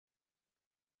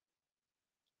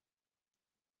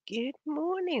Good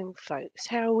morning, folks.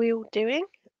 How are we all doing?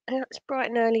 It's bright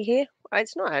and early here.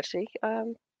 It's not actually.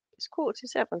 It's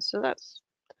 6:45, so that's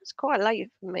quite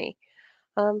late for me.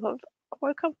 I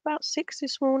woke up about 6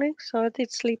 this morning, so I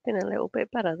did sleep in a little bit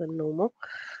better than normal.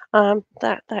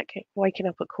 Waking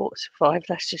up at 5:45,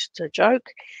 that's just a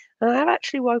joke. And I have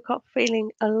actually woke up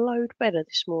feeling a load better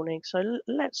this morning. So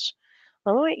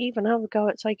I might even have a go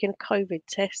at taking a COVID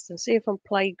test and see if I'm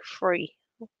plague free.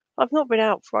 I've not been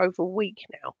out for over a week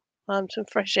now. Some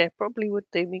fresh air probably would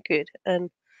do me good. And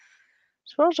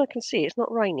as far as I can see, it's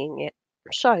not raining yet.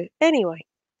 So, anyway,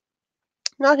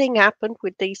 nothing happened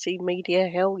with DC Media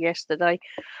Hell yesterday.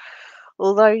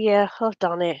 Although, yeah, I've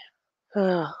done it.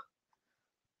 Ugh,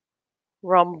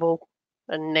 Rumble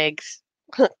and Negs.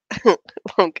 I'm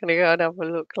gonna go and have a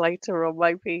look later on.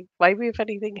 Maybe if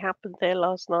anything happened there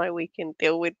last night, we can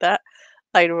deal with that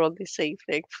later on this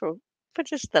evening for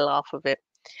just the laugh of it.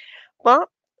 But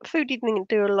Foodie didn't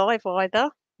do a live either.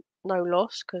 No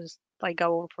loss because they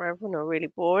go on forever and are really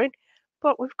boring.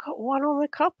 But we've got one on the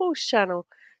couples channel.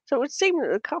 So it would seem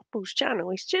that the couples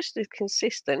channel is just as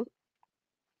consistent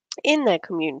in their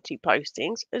community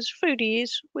postings as Foodie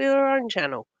is with her own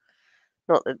channel.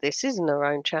 Not that this isn't her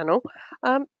own channel.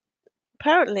 Um,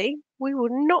 Apparently, we were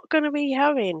not going to be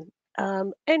having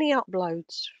any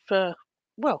uploads for,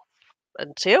 well,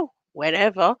 until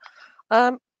whenever,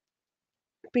 um,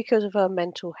 because of her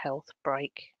mental health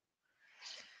break.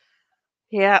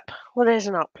 Yep. Well, there's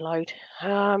an upload.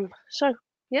 So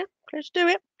yeah, let's do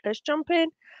it. Let's jump in.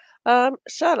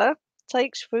 Salah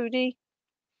takes Foodie,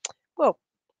 well,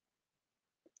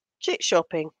 chit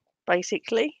shopping,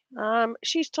 basically.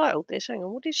 She's titled this. Hang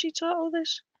on, what did she title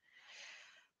this?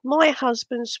 My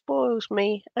husband spoils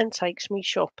me and takes me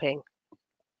shopping.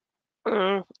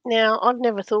 Now, I've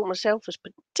never thought myself as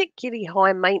particularly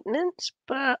high maintenance,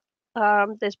 but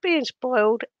there's being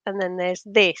spoiled, and then there's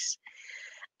this.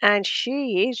 And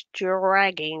she is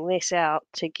dragging this out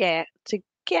to get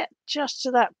just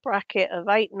to that bracket of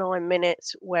 8-9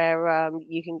 minutes where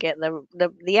you can get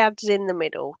the ads in the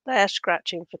middle. They're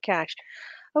scratching for cash.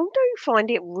 I do find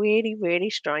it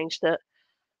really strange that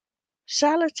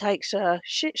Salah takes her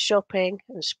shit shopping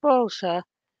and spoils her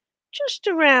just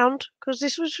around, because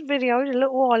this was videoed a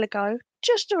little while ago,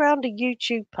 just around a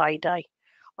YouTube payday.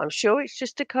 I'm sure it's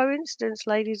just a coincidence,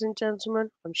 ladies and gentlemen.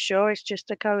 I'm sure it's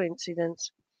just a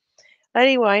coincidence.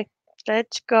 Anyway,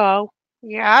 let's go.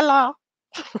 Yalla.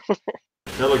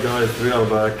 Hello guys, we are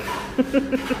back.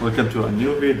 Welcome to a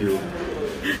new video.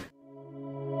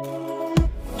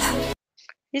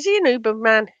 Is he an Uber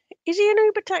man? Is he an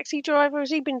Uber taxi driver?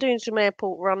 Has he been doing some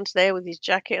airport runs there with his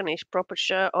jacket and his proper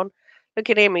shirt on? Look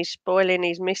at him, he's spoiling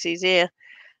his missus here,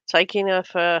 taking her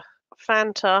for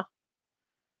Fanta,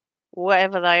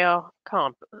 whatever they are.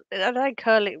 Can't. Are they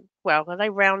curly? Well, are they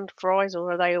round fries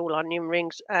or are they all onion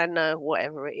rings? And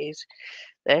whatever it is,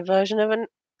 their version of a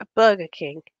Burger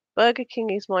King. Burger King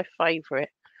is my favourite.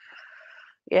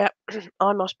 Yeah,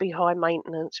 I must be high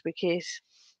maintenance because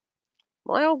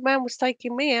my old man was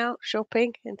taking me out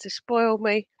shopping and to spoil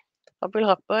me, I'd be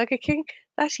like, Burger King?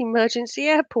 That's emergency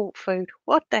airport food.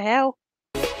 What the hell?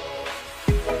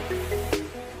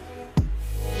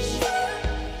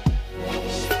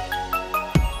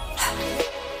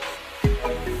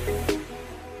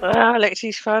 Ah,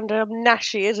 Lexi's found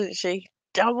Nashi, isn't she?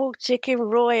 Double chicken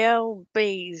royale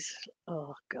bees.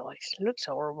 Oh, guys, looks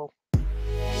horrible.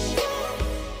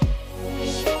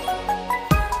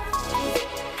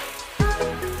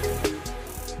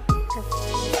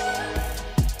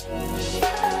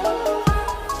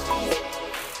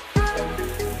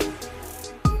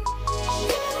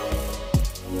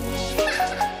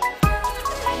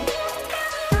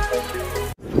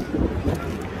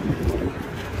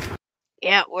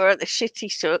 Yeah, we're at the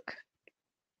shitty souk.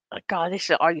 Oh, God,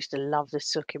 I used to love the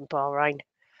souk in Bahrain.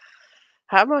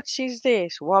 How much is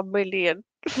this? 1 million.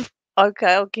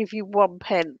 Okay, I'll give you 1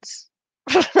 pence.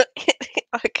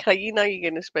 Okay, you know you're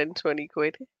going to spend 20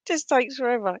 quid. It just takes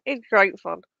forever. It's great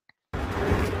fun.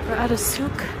 We're at a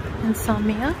souk in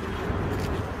Samia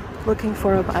looking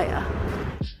for a baya.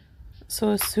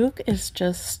 So a souk is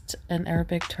just an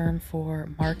Arabic term for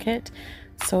market.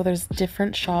 So there's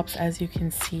different shops, as you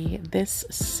can see. This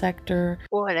sector...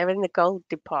 Well, they're in the gold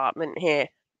department here.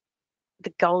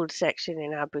 The gold section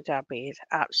in Abu Dhabi is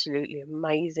absolutely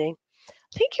amazing.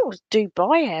 I think it was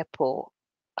Dubai Airport.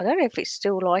 I don't know if it's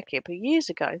still like it, but years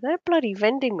ago, they had bloody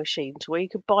vending machines where you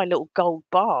could buy little gold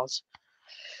bars.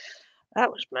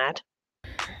 That was mad.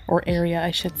 Or area,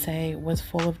 I should say, was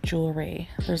full of jewelry.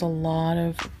 There's a lot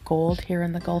of gold here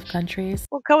in the Gulf countries.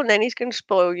 Well, come on then, he's going to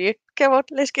spoil you. Come on,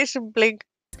 let's get some bling.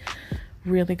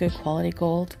 Really good quality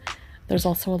gold. There's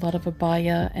also a lot of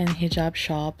abaya and hijab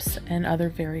shops and other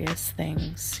various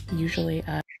things, usually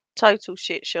at Total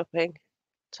shit shopping.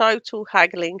 Total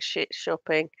haggling shit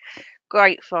shopping.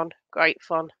 Great fun. Great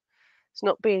fun. It's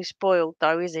not being spoiled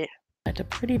though, is it? a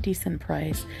pretty decent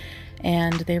price,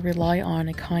 and they rely on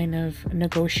a kind of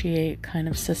negotiate kind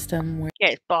of system where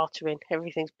Yeah, it's bartering.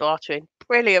 Everything's bartering.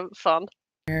 Brilliant fun.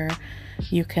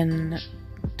 you can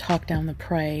talk down the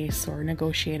price or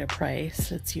negotiate a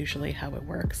price. It's usually how it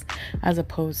works, as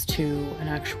opposed to an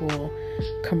actual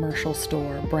commercial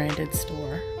store, branded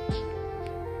store.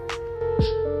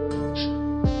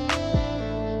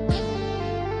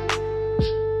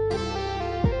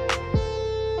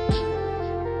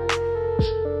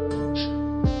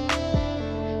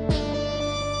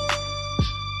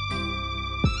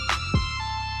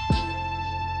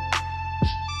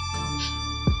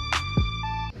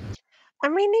 I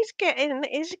mean,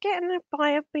 is getting a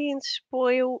buyer being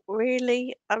spoiled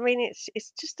really? I mean,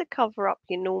 it's just to cover up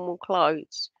your normal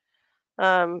clothes.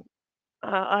 Um,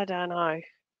 I don't know.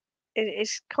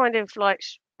 It's kind of like,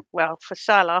 well, for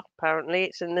Salah, apparently,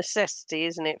 it's a necessity,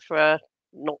 isn't it, for her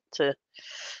not to,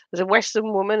 as a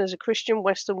Western woman, as a Christian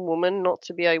Western woman, not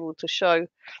to be able to show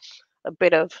a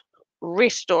bit of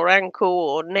wrist or ankle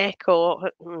or neck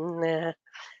or, nah.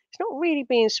 It's not really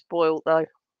being spoiled though.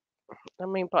 I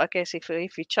mean, but I guess if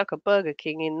you chuck a Burger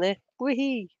King in there,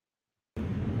 wee.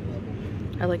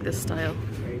 I like this style.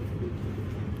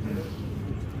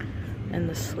 And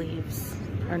the sleeves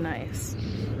are nice.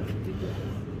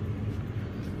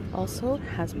 Also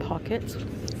has pockets.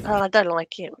 Oh, I don't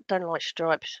like it. Don't like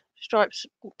stripes.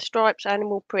 Stripes,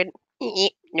 animal print.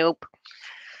 Nope.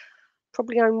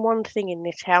 Probably own one thing in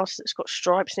this house that's got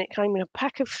stripes, and it came in a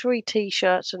pack of 3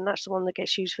 T-shirts, and that's the one that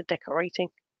gets used for decorating.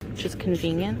 Which is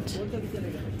convenient,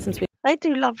 since we They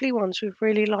do lovely ones with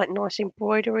really like nice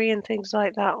embroidery and things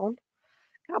like that on.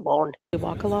 Come on,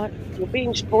 walk a lot. you're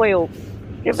being spoiled.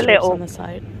 Give a Stripes little. on the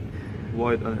side.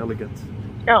 Wide and elegant.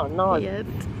 Oh no. Yet.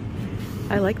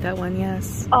 I like that one,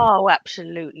 yes. Oh,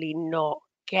 absolutely not.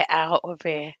 Get out of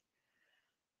here.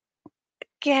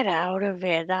 Get out of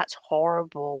here. That's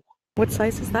horrible. What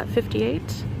size is that? 58?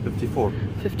 54.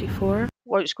 54?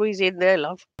 Won't squeeze in there,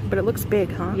 love. But it looks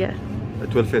big, huh? Yeah.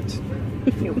 It will fit.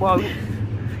 It won't.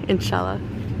 Inshallah.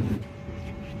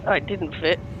 Oh, it didn't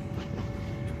fit.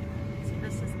 So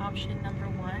this is option number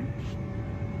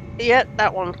 1. Yeah,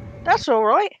 that one. That's all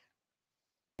right.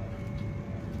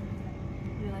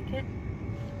 You like it?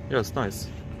 Yeah, it's nice.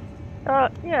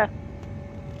 Yeah.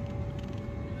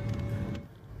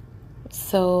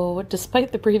 So,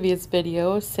 despite the previous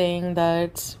video saying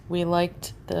that we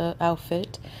liked the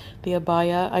outfit, the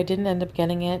abaya, I didn't end up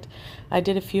getting it. I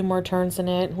did a few more turns in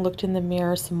it, looked in the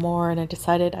mirror some more, and I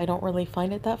decided I don't really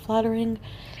find it that flattering.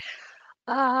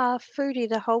 Foodie,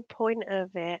 the whole point of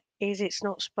it is it's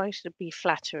not supposed to be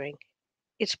flattering.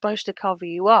 It's supposed to cover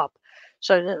you up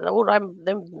so that all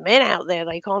them men out there,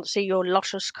 they can't see your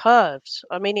luscious curves.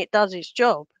 I mean, it does its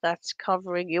job. That's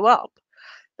covering you up.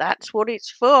 That's what it's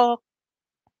for.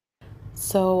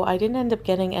 So I didn't end up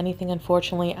getting anything,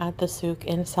 unfortunately, at the souk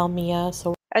in Salmiya.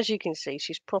 So As you can see,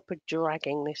 she's proper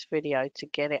dragging this video to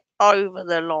get it over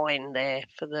the line there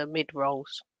for the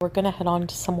mid-rolls. we're gonna head on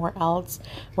to somewhere else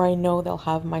where I know they'll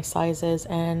have my sizes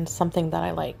and something that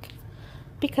I like,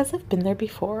 because I've been there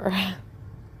before.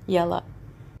 Yalla.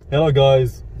 Hello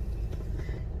guys.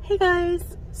 Hey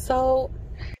guys. So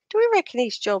Do we reckon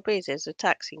his job is as a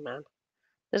taxi man?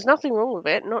 There's nothing wrong with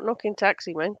it, not knocking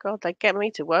taxi men. God, they get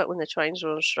me to work when the trains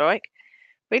are on strike.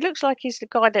 But he looks like he's the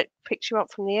guy that picks you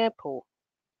up from the airport.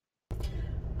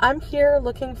 I'm here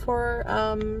looking for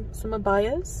some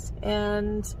abayas,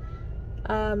 and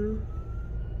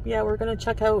yeah, we're gonna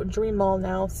check out Dream Mall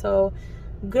now. So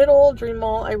good old Dream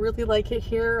Mall. I really like it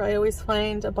here. I always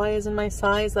find abayas in my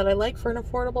size that I like for an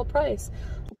affordable price.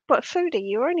 But Foodie,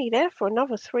 you're only there for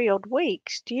another 3 odd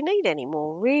weeks. Do you need any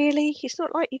more? Really? It's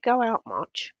not like you go out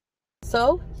much.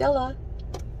 So yalla.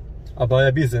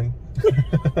 Abaya Bizen.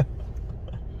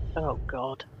 Oh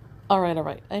God. All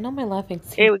right. I know my laughing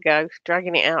seemed Here we go,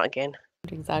 dragging it out again.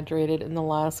 exaggerated in the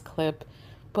last clip,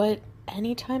 but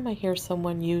anytime I hear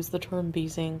someone use the term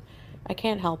beezing, I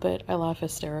can't help it. I laugh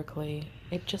hysterically.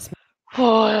 It just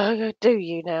Oh, do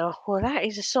you now? Well, that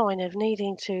is a sign of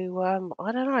needing to,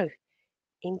 I don't know,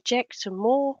 inject some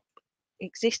more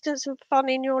existence and fun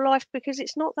in your life, because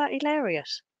it's not that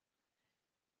hilarious.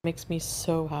 makes me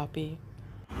so happy.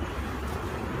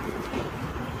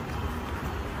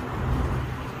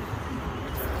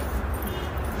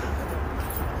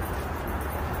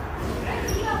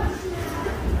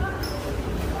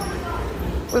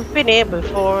 We've been here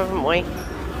before, haven't we?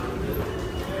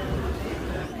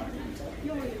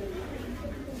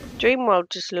 Dreamworld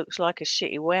just looks like a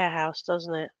shitty warehouse,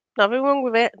 doesn't it? Nothing wrong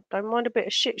with it. Don't mind a bit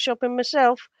of shit shopping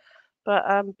myself. But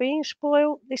being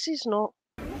spoiled, this is not.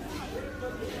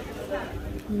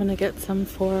 I'm gonna get some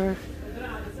for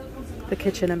the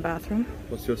kitchen and bathroom.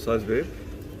 What's your size, babe?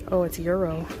 Oh, it's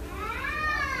Euro.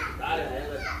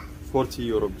 40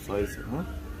 euro size, huh?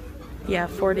 Yeah,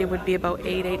 40 would be about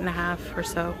 8.5 or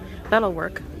so. That'll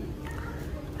work.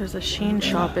 There's a Shein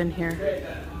shop in here.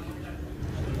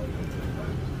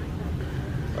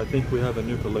 I think we have a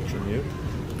new collection here.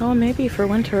 Oh, maybe for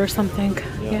winter or something.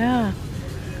 Yeah.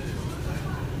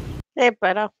 They're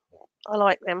better. I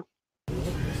like them.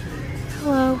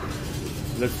 Hello.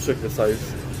 Let's check the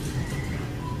size.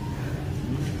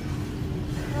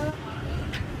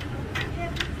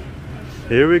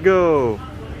 Here we go.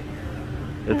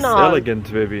 It's No.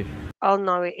 elegant, baby. Oh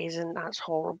no, it isn't. That's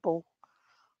horrible.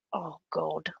 Oh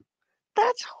God,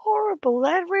 that's horrible.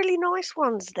 They had really nice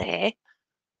ones there.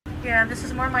 Yeah, this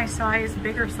is more my size,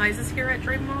 bigger sizes here at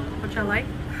Dream Mall, which I like.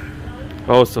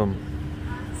 Awesome.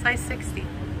 Size 60.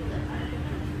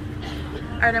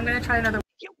 Alright, I'm gonna try another one.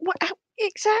 Yeah, what,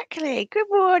 exactly. Good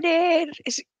morning.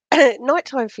 It's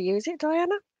nighttime for you, is it,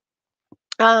 Diana?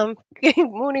 Good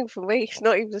morning for me. It's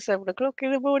not even 7 o'clock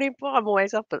in the morning, but I'm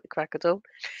always up at the crack of dawn.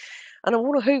 And I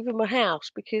want to hoover my house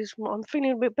because I'm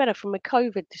feeling a bit better from my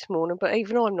COVID this morning. But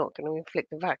even I'm not going to inflict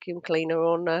the vacuum cleaner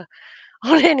on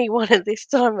on anyone at this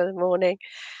time of the morning.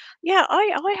 Yeah,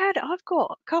 I've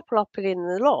got a couple up in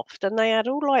the loft, and they had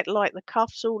all like the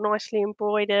cuffs all nicely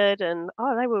embroidered, and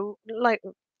they were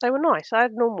nice. I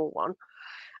had a normal one,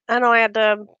 and I had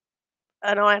a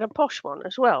posh one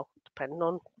as well, depending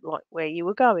on like where you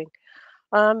were going.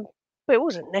 But it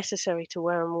wasn't necessary to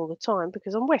wear them all the time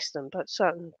because I'm Western, but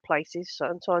certain places,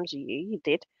 certain times of year, you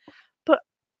did. But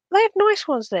they had nice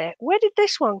ones there. Where did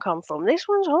this one come from? This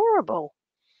one's horrible.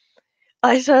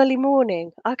 Oh, it's early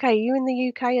morning. Okay, you in the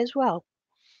UK as well?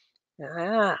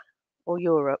 Ah, or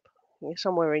Europe. You're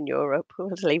somewhere in Europe.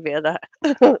 Let's leave it at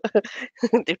that.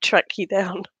 They'll track you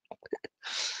down.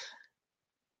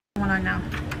 One on now.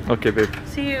 Okay, babe.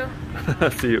 See you.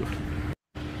 See you.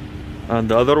 And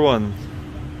the other one.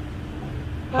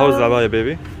 How's the abaya,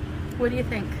 baby? What do you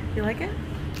think? You like it?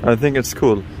 I think it's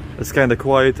cool. It's kind of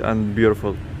quiet and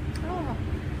beautiful. Oh,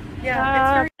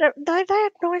 yeah. They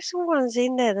had nicer ones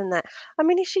in there than that. I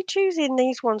mean, is she choosing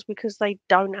these ones because they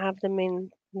don't have them in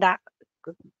that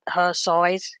her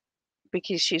size?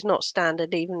 Because she's not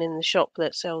standard even in the shop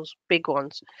that sells big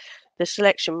ones. The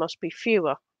selection must be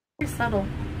fewer. Very subtle.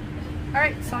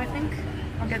 Alright, so I think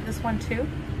I'll get this one too.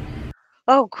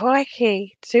 Oh,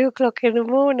 crikey. 2 o'clock in the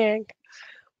morning.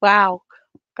 Wow.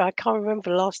 I can't remember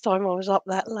the last time I was up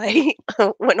that late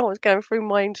when I was going through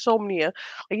my insomnia.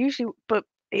 But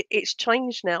it's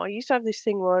changed now. I used to have this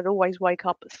thing where I'd always wake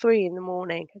up at 3 in the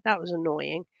morning. That was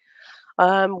annoying.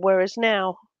 Whereas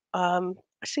now, I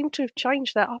seem to have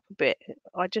changed that up a bit.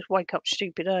 I just wake up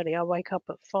stupid early. I wake up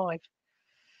at 5.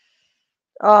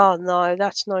 Oh no,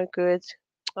 that's no good.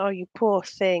 Oh, you poor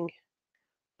thing.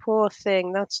 Poor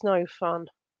thing. That's no fun.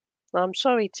 I'm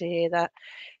sorry to hear that.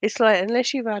 It's like,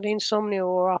 unless you've had insomnia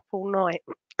or up all night,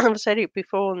 I've said it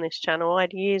before on this channel, I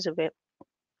had years of it.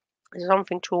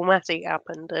 Something traumatic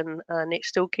happened, and it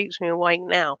still keeps me awake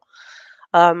now.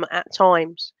 At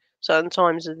times, certain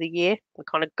times of the year, I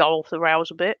kind of go off the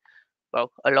rails a bit.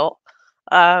 Well, a lot.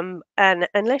 And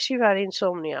unless you've had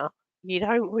insomnia, you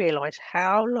don't realise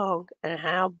how long and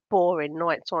how boring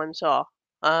night times are.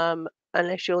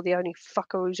 Unless you're the only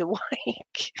fucker who's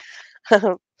awake.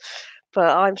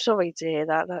 But I'm sorry to hear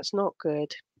that. That's not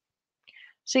good.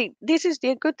 See, this is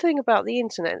the good thing about the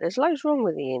internet. There's loads wrong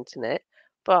with the internet,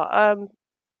 but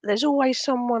there's always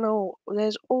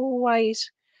there's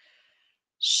always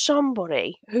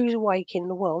somebody who's awake in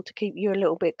the world to keep you a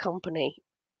little bit company.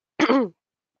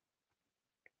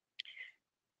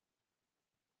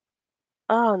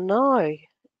 Oh no.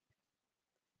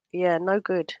 Yeah, no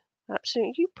good.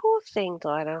 Absolutely. You poor thing,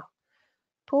 Dinah.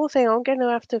 Poor thing. I'm going to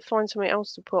have to find something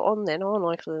else to put on then, aren't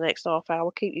I, for the next half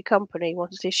hour? Keep you company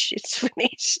once this shit's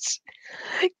finished.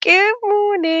 Good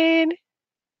morning.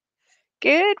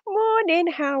 Good morning.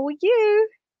 How are you?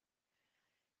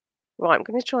 Right, I'm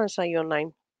going to try and say your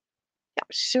name. Yeah,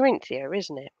 Cerinthia,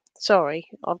 isn't it? Sorry,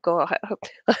 I've got.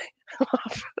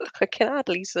 I can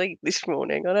hardly see this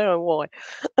morning. I don't know why.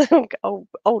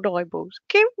 Old eyeballs.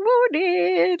 Good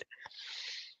morning.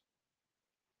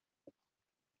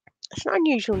 It's an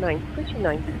unusual name. What's your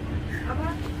name?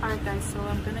 Alright guys, so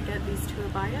I'm gonna get these 2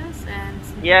 abayas and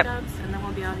some Yep. hijabs, and then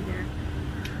we'll be out of here.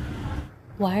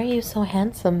 Why are you so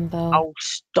handsome, though? Oh,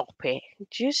 stop it.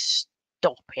 Just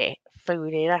stop it,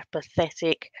 Foodie. That's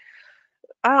pathetic.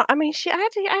 I mean, she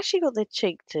actually got the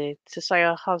cheek to say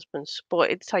her husband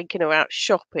spotted taking her out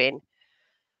shopping.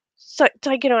 So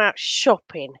taking her out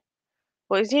shopping.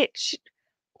 What is it?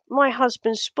 My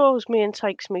husband spoils me and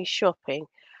takes me shopping.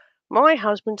 My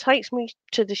husband takes me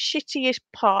to the shittiest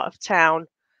part of town,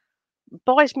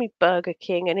 buys me Burger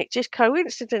King, and it just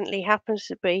coincidentally happens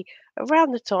to be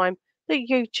around the time that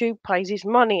YouTube pays his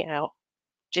money out.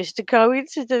 Just a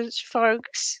coincidence,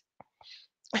 folks.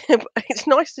 It's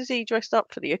nice to see you dressed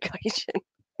up for the occasion.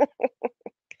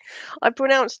 I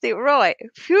pronounced it right.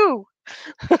 Phew.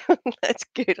 That's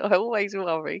good. I always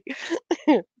worry.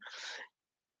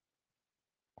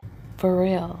 For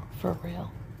real, for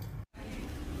real.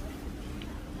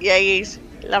 Yeah, he is.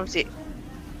 Loves it.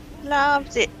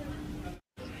 Loves it.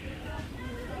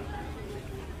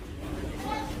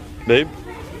 Babe?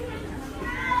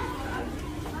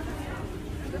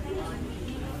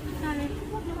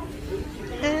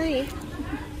 Hi.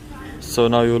 So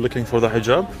now you're looking for the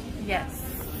hijab? Yes.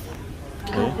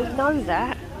 Oh, we know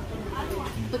that.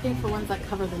 Looking for ones that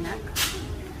cover the neck.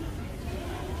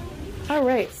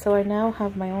 Alright, so I now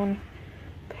have my own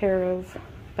pair of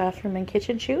bathroom and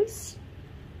kitchen shoes.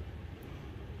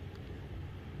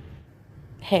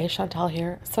 Hey, Chantal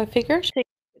here. So I figured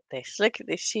Look at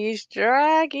this. She is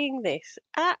dragging this.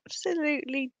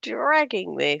 Absolutely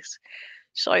dragging this.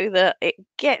 So that it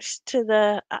gets to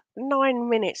the 9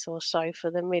 minutes or so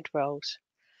for the mid rolls.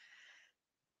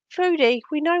 Foodie,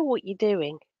 we know what you're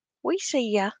doing. We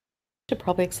see ya. to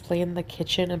probably explain the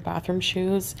kitchen and bathroom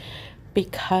shoes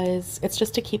because it's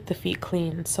just to keep the feet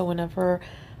clean. So whenever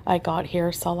I got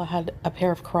here, Salah had a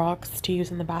pair of Crocs to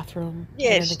use in the bathroom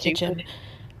Yeah, and in the kitchen.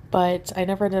 But I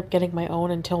never ended up getting my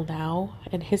own until now,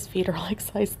 and his feet are like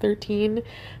size 13.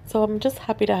 So I'm just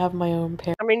happy to have my own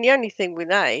pair. I mean, the only thing with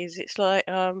that is it's like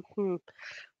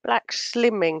black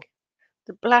slimming.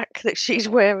 The black that she's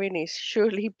wearing is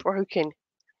surely broken.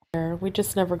 We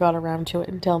just never got around to it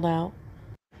until now.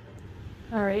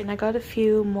 Alright, and I got a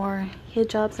few more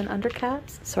hijabs and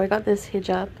undercaps. So I got this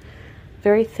hijab,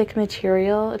 very thick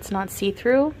material, it's not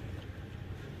see-through.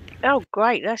 Oh,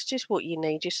 great. That's just what you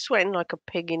need. You're sweating like a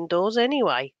pig indoors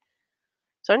anyway.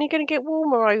 It's only going to get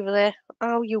warmer over there.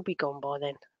 Oh, you'll be gone by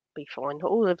then. Be fine.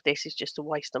 All of this is just a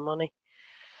waste of money.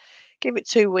 Give it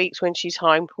 2 weeks when she's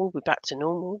home. We'll be back to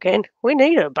normal again. We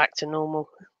need her back to normal.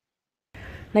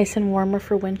 Nice and warmer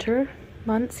for winter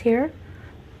months here.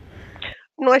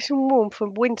 Nice and warm for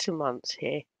winter months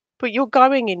here. But you're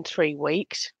going in 3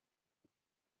 weeks.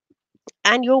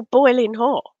 And you're boiling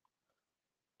hot.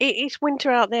 It's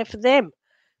winter out there for them.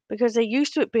 Because they're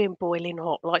used to it being boiling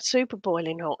hot, like super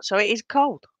boiling hot. So it is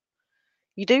cold.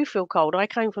 You do feel cold. I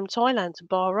came from Thailand to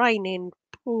Bahrain in,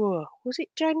 was it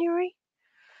January?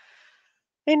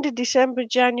 End of December,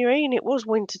 January, and it was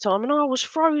winter time, and I was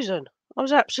frozen. I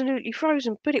was absolutely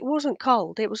frozen, but it wasn't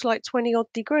cold. It was like 20 odd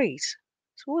degrees.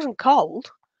 So it wasn't cold.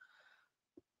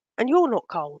 And you're not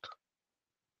cold.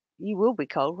 You will be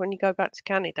cold when you go back to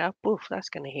Canada. Oof, that's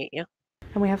going to hit you.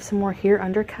 And we have some more here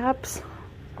undercaps,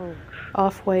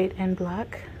 off-white and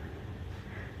black.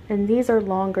 And these are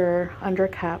longer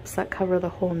undercaps that cover the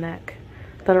whole neck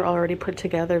that are already put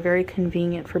together. Very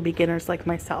convenient for beginners like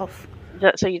myself.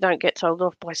 So you don't get told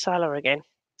off by Salah again.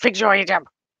 Fix your hijab.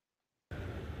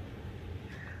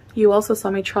 You also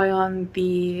saw me try on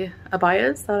the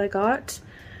abayas that I got.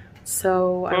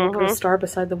 So I will put a star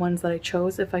beside the ones that I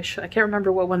chose. If I can't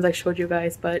remember what ones I showed you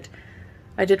guys, but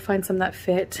I did find some that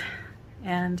fit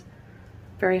and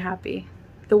very happy.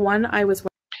 The one I was wearing,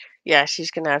 yeah, she's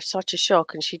going to have such a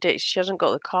shock, and she hasn't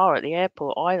got the car at the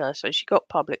airport either, so she got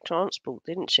public transport,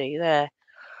 didn't she, there?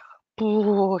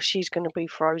 Oh, she's going to be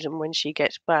frozen when she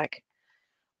gets back.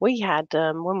 We had,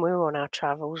 when we were on our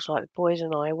travels, like the boys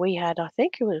and I had, I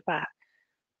think it was about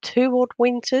 2 odd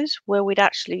winters where we'd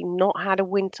actually not had a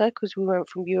winter because we went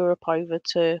from Europe over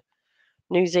to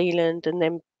New Zealand and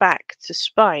then back to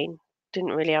Spain.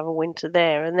 Didn't really have a winter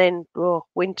there. And then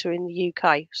winter in the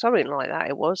UK, something like that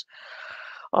it was.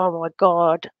 Oh my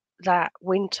God, that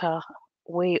winter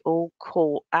we all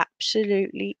caught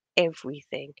absolutely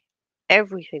everything.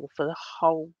 Everything for the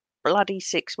whole bloody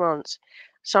 6 months.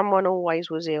 Someone always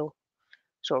was ill.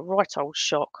 So a right old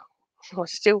shock. I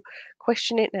still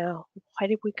question it now. Why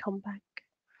did we come back?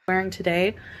 wearing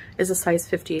today is a size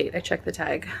 58. I checked the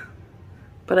tag.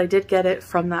 But I did get it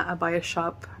from that abaya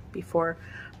shop before.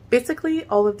 Basically,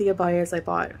 all of the abayas I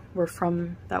bought were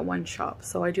from that one shop.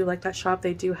 So I do like that shop.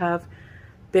 They do have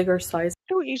bigger sizes.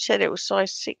 I thought you said it was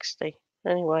size 60.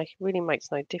 Anyway, it really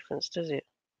makes no difference, does it?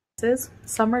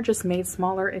 Some are just made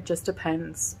smaller. It just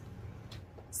depends.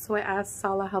 So I asked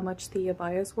Salah how much the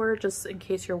abayas were, just in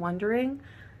case you're wondering.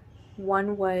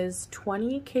 One was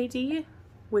 20 KD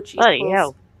which Bloody equals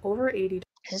hell. over $80.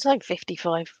 It's like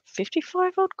 55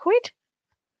 odd quid.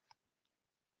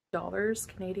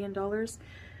 Canadian dollars.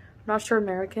 I'm not sure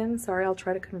American. Sorry, I'll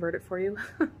try to convert it for you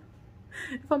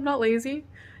if I'm not lazy.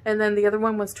 And then the other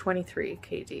one was 23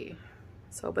 KD.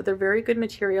 So, but they're very good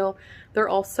material. They're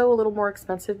also a little more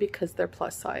expensive because they're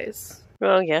plus size.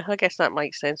 Well, yeah, I guess that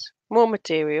makes sense. More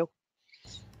material.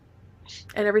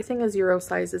 And everything is Euro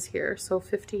sizes here. So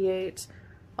 58.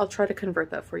 I'll try to convert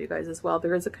that for you guys as well.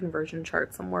 There is a conversion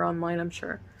chart somewhere online, I'm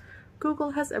sure.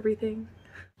 Google has everything.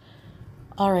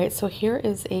 All right, so here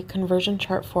is a conversion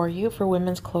chart for you for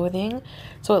women's clothing.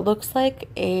 So it looks like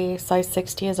a size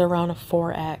 60 is around a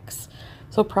 4X.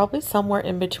 So probably somewhere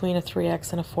in between a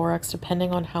 3X and a 4X,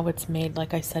 depending on how it's made,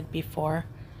 like I said before.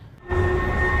 The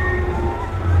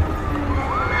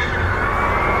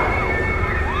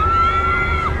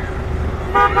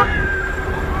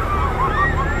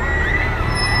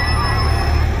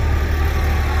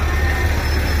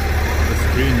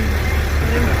screening.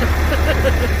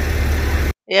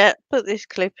 Yeah, put this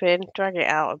clip in, drag it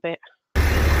out a bit.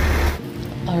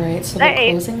 Alright, so the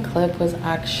closing clip was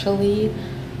actually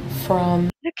from...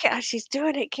 Look at how she's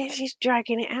doing it again. She's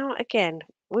dragging it out again.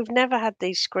 We've never had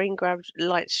these screen grabs,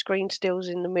 like screen stills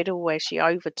in the middle where she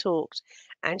over talks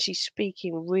and she's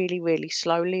speaking really, really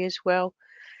slowly as well.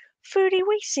 Foodie,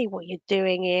 we see what you're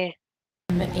doing here.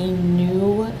 A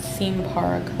new theme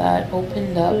park that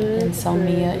opened up in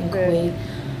Salmiya in Kuwait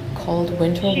called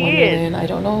Winter Wonderland. I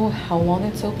don't know how long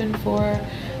it's open for.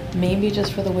 Maybe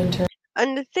just for the winter.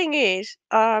 And the thing is,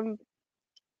 that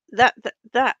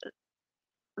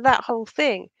whole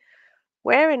thing,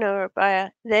 wearing a abaya,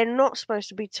 they're not supposed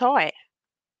to be tight.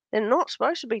 They're not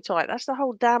supposed to be tight. That's the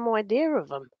whole damn idea of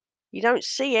them. You don't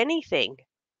see anything.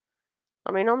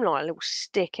 I mean, I'm like a little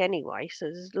stick anyway, so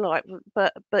it's like,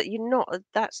 but you're not.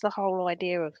 That's the whole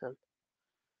idea of them.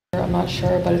 I'm not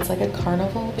sure, but it's like a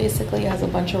carnival basically. It has a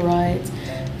bunch of rides.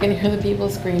 You can hear the people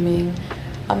screaming.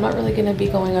 I'm not really going to be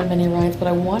going on many rides, but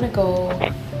I want to go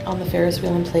on the Ferris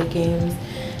wheel and play games.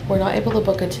 We're not able to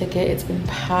book a ticket. It's been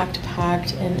packed,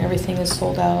 and everything is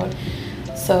sold out.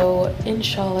 So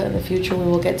inshallah in the future we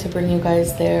will get to bring you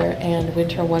guys there, and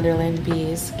Winter Wonderland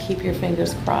bees, keep your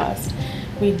fingers crossed.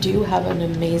 We do have an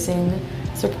amazing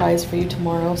surprise for you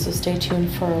tomorrow, so stay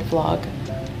tuned for our vlog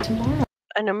tomorrow.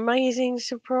 An amazing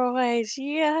surprise,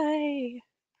 yay!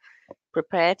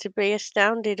 Prepare to be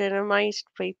astounded and amazed,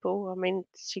 people. I mean,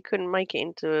 she couldn't make it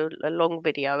into a long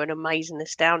video and amaze and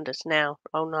astound us now.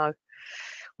 Oh no,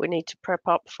 we need to prep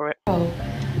up for it. Oh,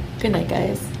 good night,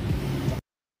 guys.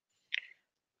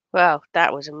 Well,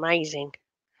 that was amazing.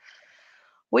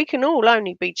 We can all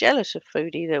only be jealous of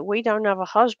Foodie that we don't have a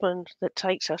husband that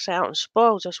takes us out and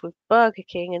spoils us with Burger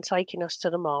King and taking us to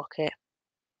the market.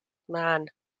 Man,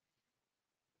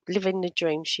 living the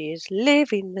dream she is.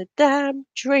 Living the damn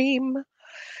dream.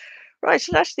 Right,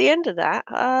 so that's the end of that.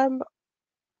 Do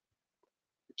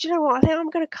you know what? I think I'm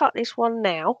going to cut this one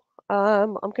now.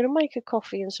 I'm going to make a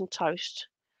coffee and some toast.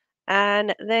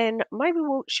 And then maybe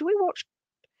should we watch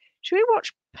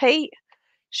Pete?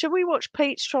 Should we watch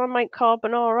Pete's try and make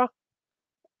carbonara?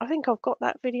 I think I've got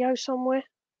that video somewhere.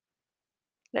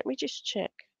 Let me just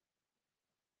check.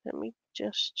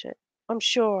 I'm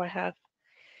sure I have.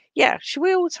 Yeah, should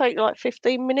we all take like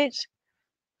 15 minutes?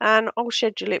 And I'll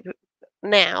schedule it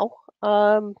now.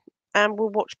 And we'll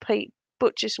watch Pete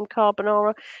butcher some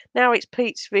carbonara. Now it's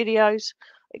Pete's videos.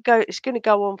 It's going to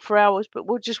go on for hours, but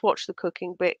we'll just watch the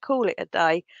cooking bit, call it a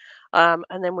day. And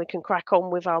then we can crack on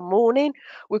with our morning.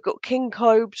 We've got King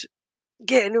Cobes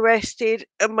getting arrested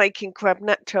and making crab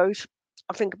nachos.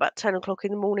 I think about 10 o'clock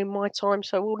in the morning my time,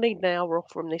 so we'll need an hour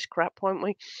off from this crap, won't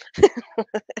we?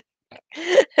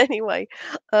 Anyway,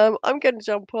 I'm going to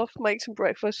jump off, make some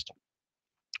breakfast,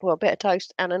 well, a bit of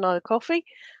toast and another coffee,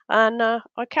 and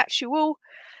I'll catch you all.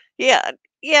 Yeah,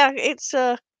 it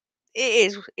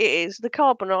is the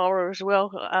carbonara as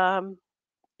well.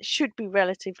 Should be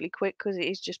relatively quick because it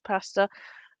is just pasta.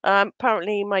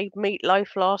 Apparently he made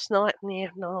meatloaf last night. Yeah,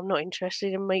 no, I'm not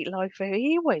interested in meatloaf.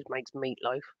 He always makes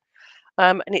meatloaf.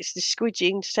 And it's the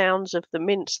squidging sounds of the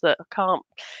mince that I can't.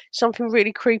 Something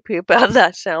really creepy about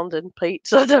that sound and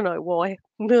Pete's. I don't know why.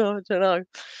 No, I don't know.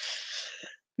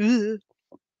 Ugh.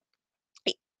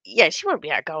 Yeah, she won't be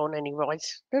able to go on any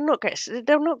rides. They'll not get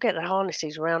the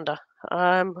harnesses around her.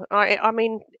 I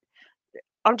mean,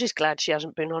 I'm just glad she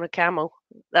hasn't been on a camel.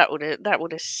 That would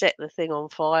have set the thing on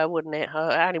fire, wouldn't it?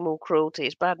 Her animal cruelty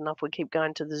is bad enough. We keep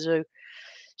going to the zoo.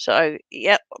 So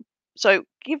yep. So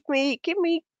give me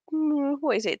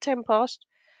what is it? 10 past.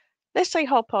 Let's say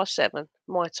 7:30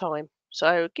 my time.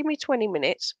 So give me 20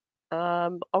 minutes.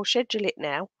 I'll schedule it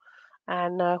now,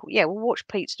 and yeah, we'll watch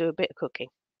Pete's do a bit of cooking.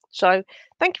 So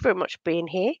thank you very much for being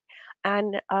here.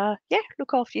 And yeah,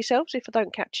 look after yourselves if I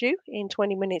don't catch you in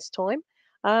 20 minutes' time.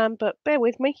 But bear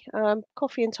with me,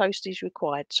 coffee and toast is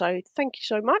required. So thank you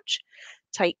so much.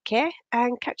 Take care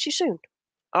and catch you soon.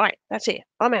 All right, that's it.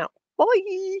 I'm out.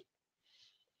 Bye.